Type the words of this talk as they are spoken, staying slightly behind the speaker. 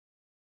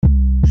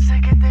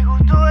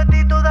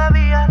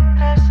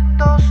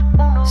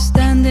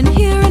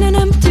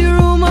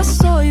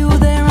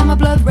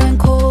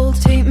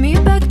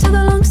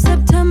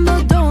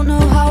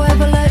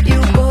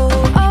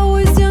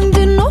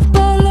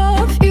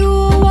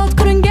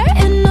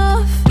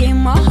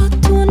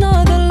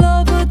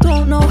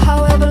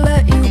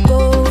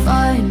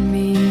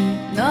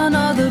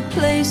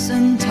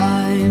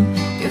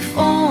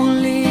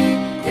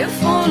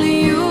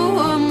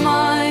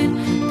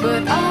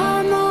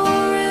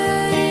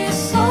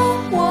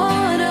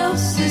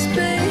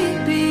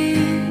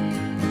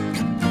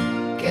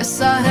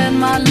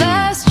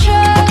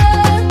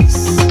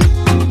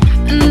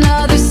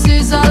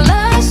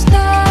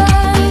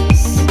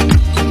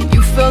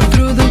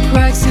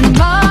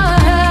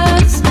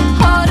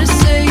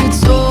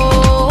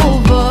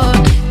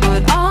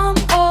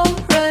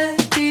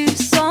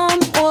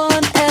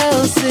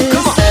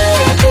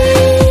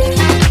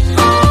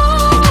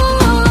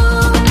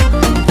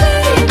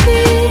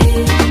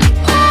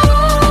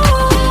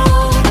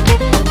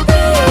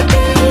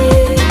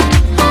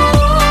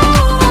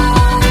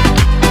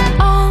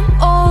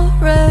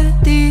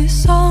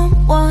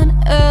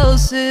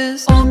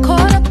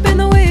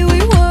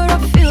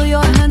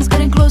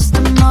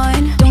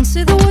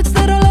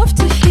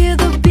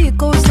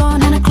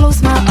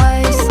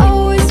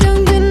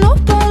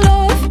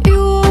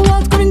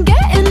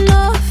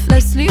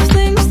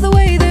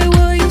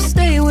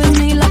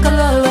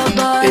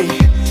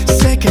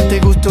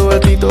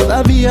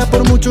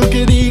mucho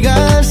que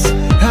digas.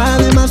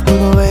 Además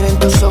puedo ver en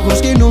tus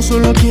ojos que no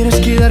solo quieres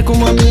quedar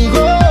como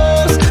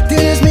amigos.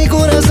 Tienes mi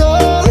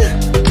corazón,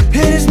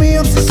 eres mi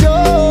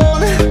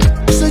obsesión.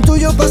 Soy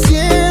tuyo para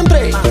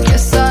siempre. I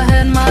guess I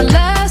had my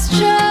last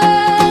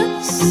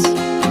chance,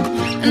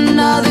 and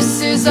now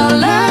this is our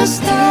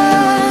last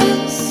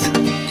dance.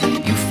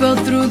 You fell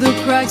through the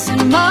cracks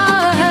in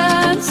my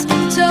hands.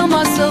 Tell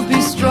myself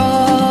be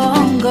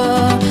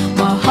stronger.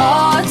 My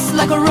heart's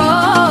like a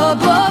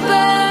rubber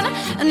band,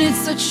 and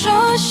it's such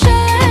a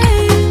shame